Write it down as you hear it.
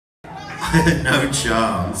No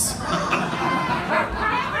chance.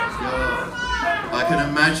 I can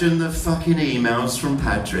imagine the fucking emails from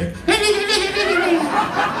Patrick.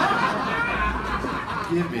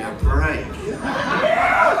 Give me a break.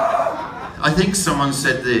 I think someone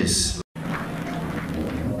said this.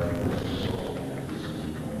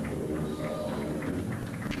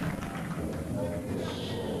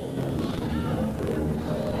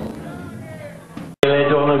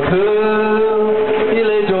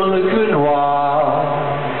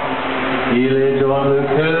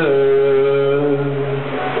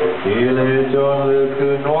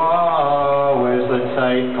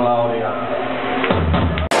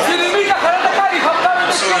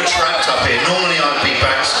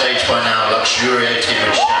 Luxuriating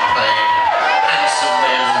with champagne and some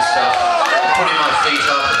men and stuff, putting my feet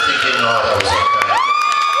up and thinking, oh, that was okay.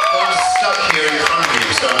 I was stuck here in front of you,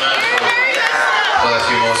 so I might as well play a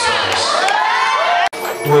few more songs.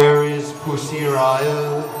 Where is Pussy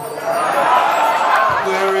Riot?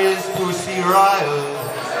 Where is Pussy Riot?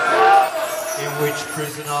 In which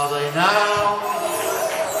prison are they now?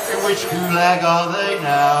 In which gulag are they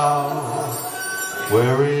now?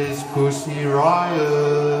 Where is Pussy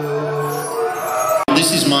Riot?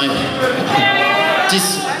 This is my...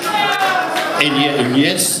 Und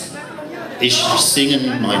jetzt, ich singe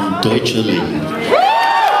mein deutscher Lied.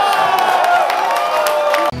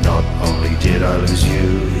 Not only did I lose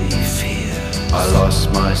you, I lost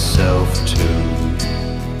myself too.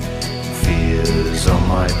 Fears on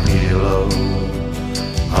my pillow,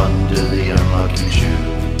 under the unlucky shoe.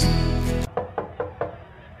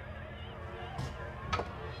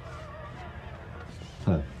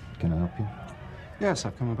 Hello, can I help you? Yes,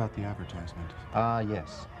 I've come about the advertisement.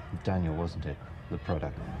 Yes. Daniel, wasn't it? The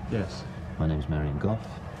product. Yes. My name's Marion Goff.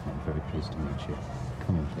 I'm very pleased to meet you.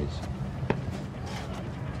 Come in, please.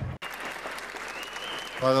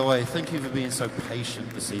 By the way, thank you for being so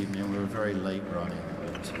patient this evening. We were very late running,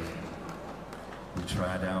 but we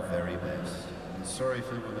tried our very best. And sorry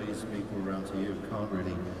for all these people around here who can't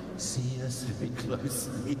really see us very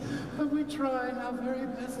closely, but we're trying our very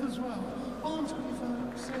best as well. Aren't we,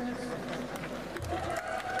 folks? Yes.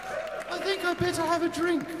 I think I better have a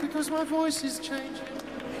drink because my voice is changing.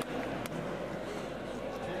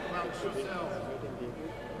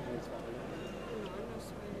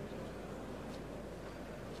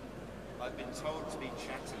 I've been told to be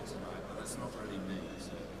chatty tonight, but that's not really me,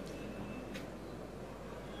 so...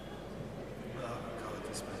 Oh, God,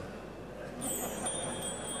 this man.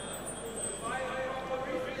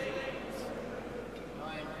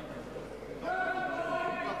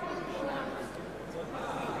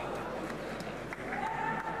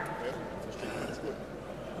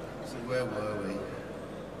 So where were we?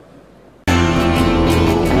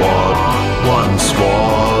 What once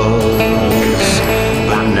was,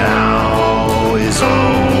 but now is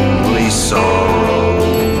only sorrow.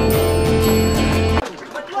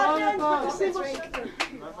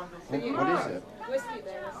 What is it?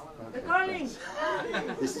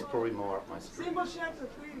 This is probably more up my street.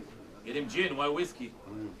 Get him gin, why whiskey?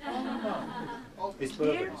 It's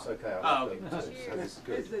bourbon, it's okay. I like bourbon too, so this is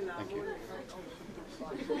good. Thank you.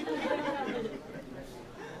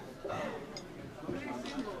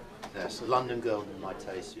 Yes, a London girl in my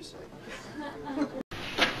taste, you say.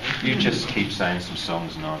 You just keep saying some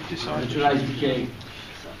songs and I'll decide. Would you like the cake?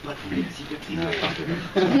 No, I can't do that.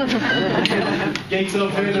 It's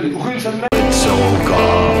all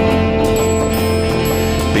gone.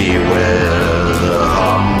 Beware the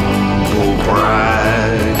humble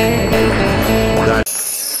brag. That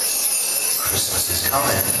Christmas is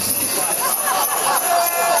coming.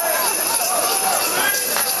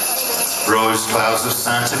 Rose clouds of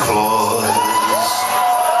Santa Claus,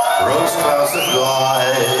 rose clouds of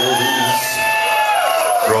lies,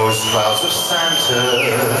 rose clouds of Santa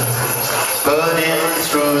burning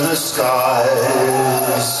through the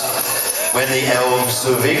skies. When the elves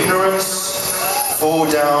of ignorance fall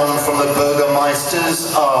down from the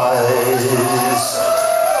Burgermeister's eyes,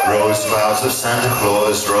 rose clouds of Santa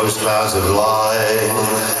Claus, rose clouds of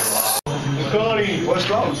lies. Carly, what's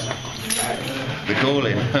wrong? The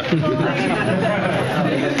calling.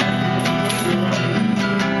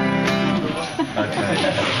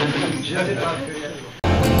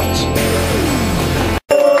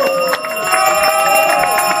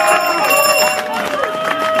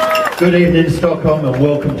 Good evening, Stockholm, and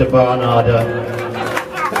welcome to Barnarda.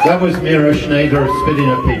 That was Miro Schneider spitting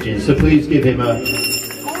a pigeon, so please give him a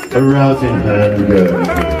rousing hand. We're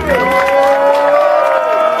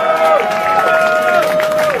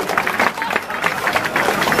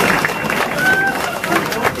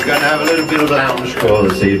going to have a little bit of lounge core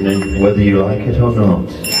this evening, whether you like it or not.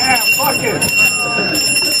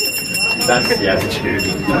 That's the attitude.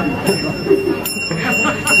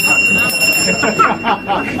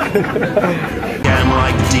 Damn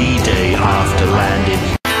like D-Day after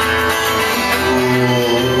landing.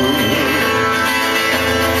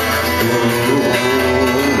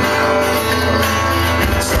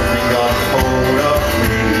 Something got hold of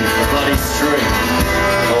me, a bloody string.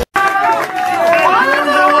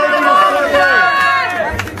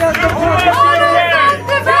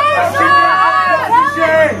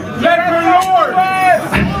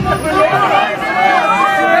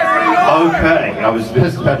 Okay, I was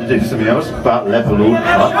just about to do something else, but level all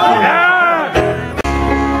up.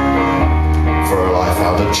 For a life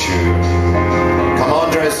out of tune. Come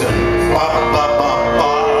on, Dresden. Ba, ba, ba, ba.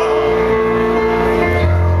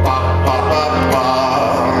 Ba, ba, ba, ba.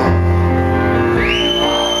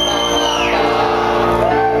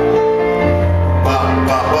 Ba,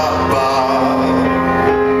 ba, ba, ba.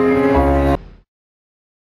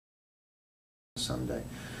 Sunday.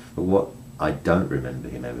 But what I don't remember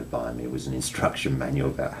him ever buying me was an instruction manual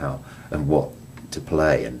about how and what to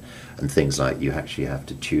play and things like you actually have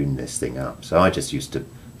to tune this thing up. So I just used to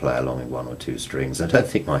play along in one or two strings. I don't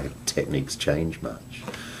think my techniques changed much.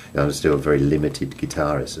 You know, I'm still a very limited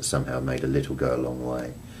guitarist that somehow made a little go a long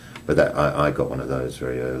way. But that I got one of those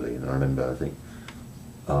very early, and I remember I think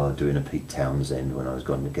doing a Pete Townsend when I was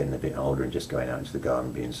getting a bit older and just going out into the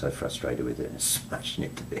garden being so frustrated with it and smashing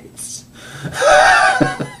it to bits.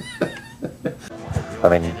 I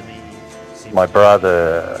mean, my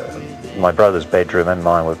brother's bedroom and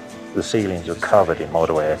mine were, the ceilings were covered in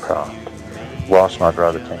model aircraft, whilst my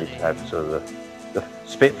brother tended to have sort of the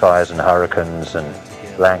Spitfires and Hurricanes and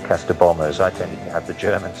Lancaster bombers. I tended to have the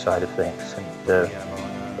German side of things, and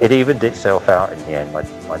it evened itself out in the end. My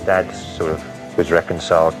dad sort of was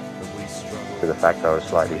reconciled to the fact I was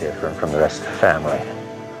slightly different from the rest of the family.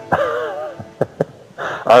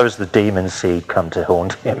 I was the demon seed come to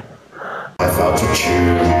haunt him. I felt to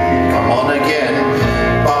tune. Come on again.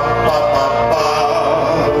 Ba, ba, ba, ba.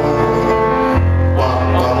 Ba,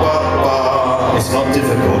 ba, ba, ba. It's not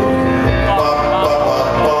difficult. Ba, ba, ba,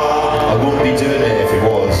 ba. I wouldn't be doing it if it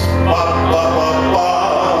was. Ba, ba, ba, ba.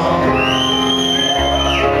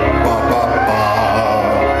 Ba, ba, ba. Ba,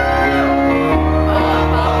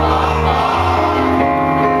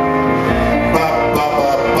 ba, ba,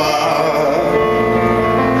 ba.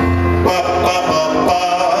 Ba, ba, ba, ba.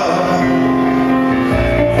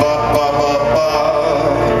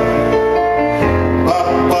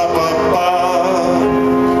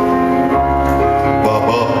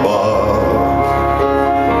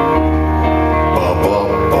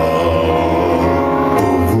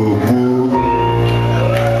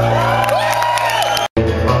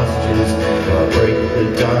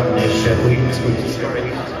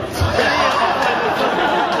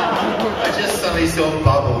 I just suddenly saw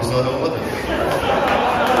bubbles on all of them.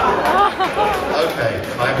 Okay,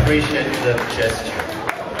 I appreciate the gesture.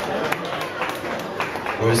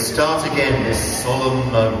 We'll start again this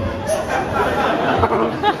solemn moment. There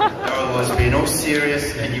I was being all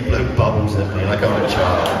serious and then you blew bubbles at me like I'm a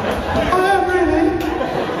child. Oh, really?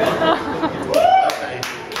 Okay,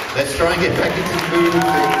 let's try and get back into the mood of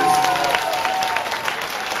things.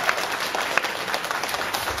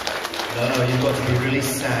 No, you've got to be really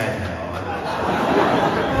sad now.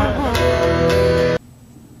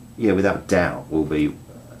 Yeah, without doubt, will be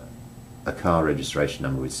a car registration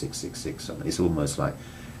number with 666 on it. It's almost like,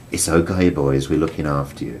 it's okay, boys, we're looking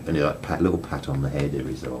after you. And you're like, little pat on the head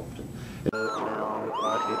every so often.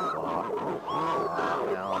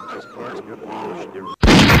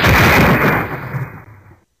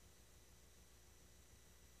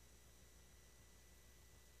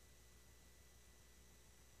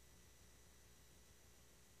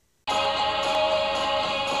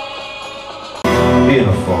 In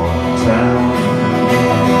a foreign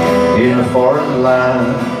town, in a foreign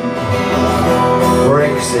land,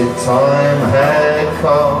 Brexit time had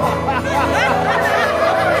come.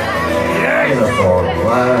 In a foreign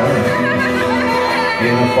land,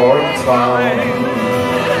 in a foreign town,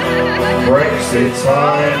 Brexit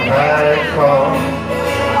time had come.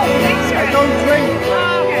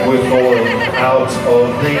 We're falling out of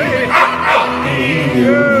the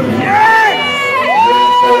EU.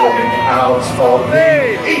 Out of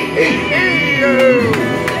the EU.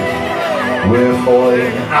 We're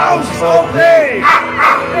falling out of the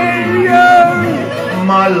EU.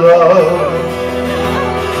 My love,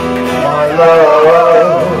 my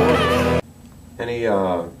love.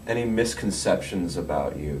 Any misconceptions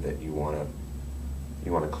about you that you wanna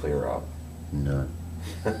clear up? No.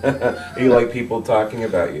 You like people talking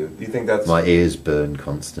about you? Do you think that's... My ears burn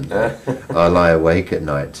constantly. I lie awake at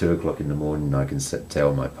night, 2 o'clock in the morning, and I can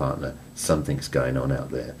tell my partner something's going on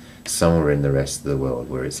out there. Somewhere in the rest of the world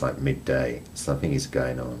where it's like midday, something is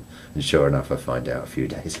going on. And sure enough, I find out a few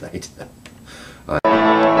days later.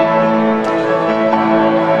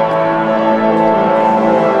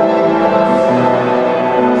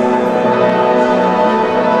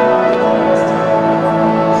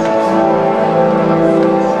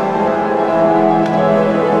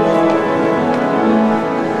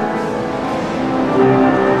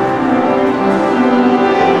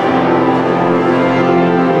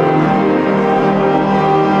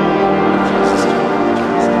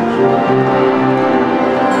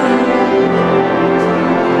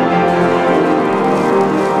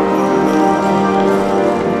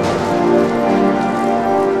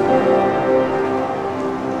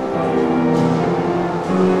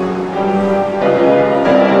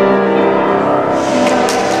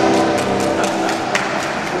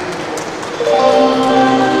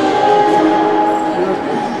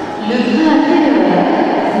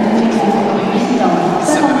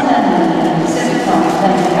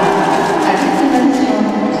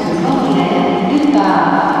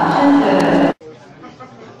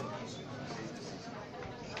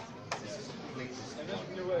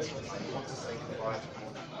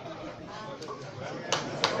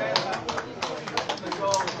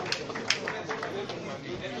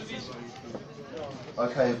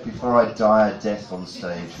 Okay, before I die a death on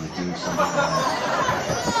stage, we do something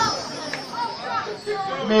else.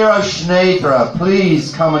 Miro Schneidra,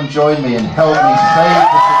 please come and join me and help me save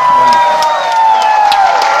the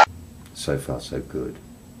situation. So far, so good.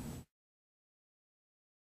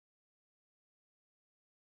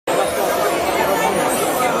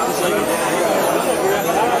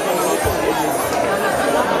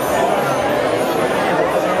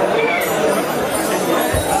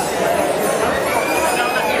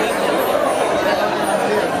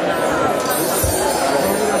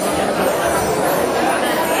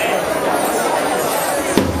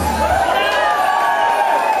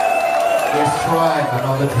 Let's try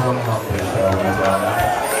another drum number, shall we, brother?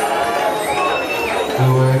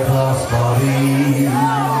 Due Klasbari,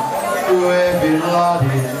 due Bin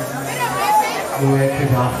Laden, due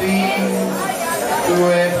Gaddafi,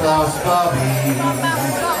 due Klasbari.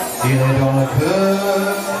 Il est dans le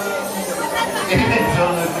cœur, il est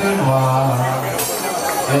dans le couloir,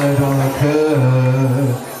 il est dans le cœur,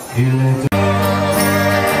 il est dans...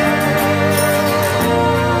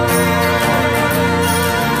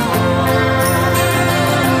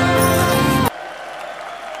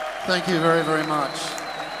 Thank you very, very much.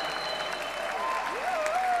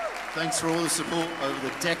 Thanks for all the support over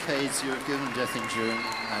the decades you have given Death in June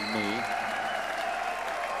and me.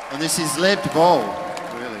 And this is Led Bol,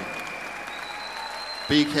 really.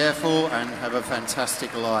 Be careful and have a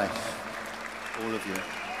fantastic life, all of you.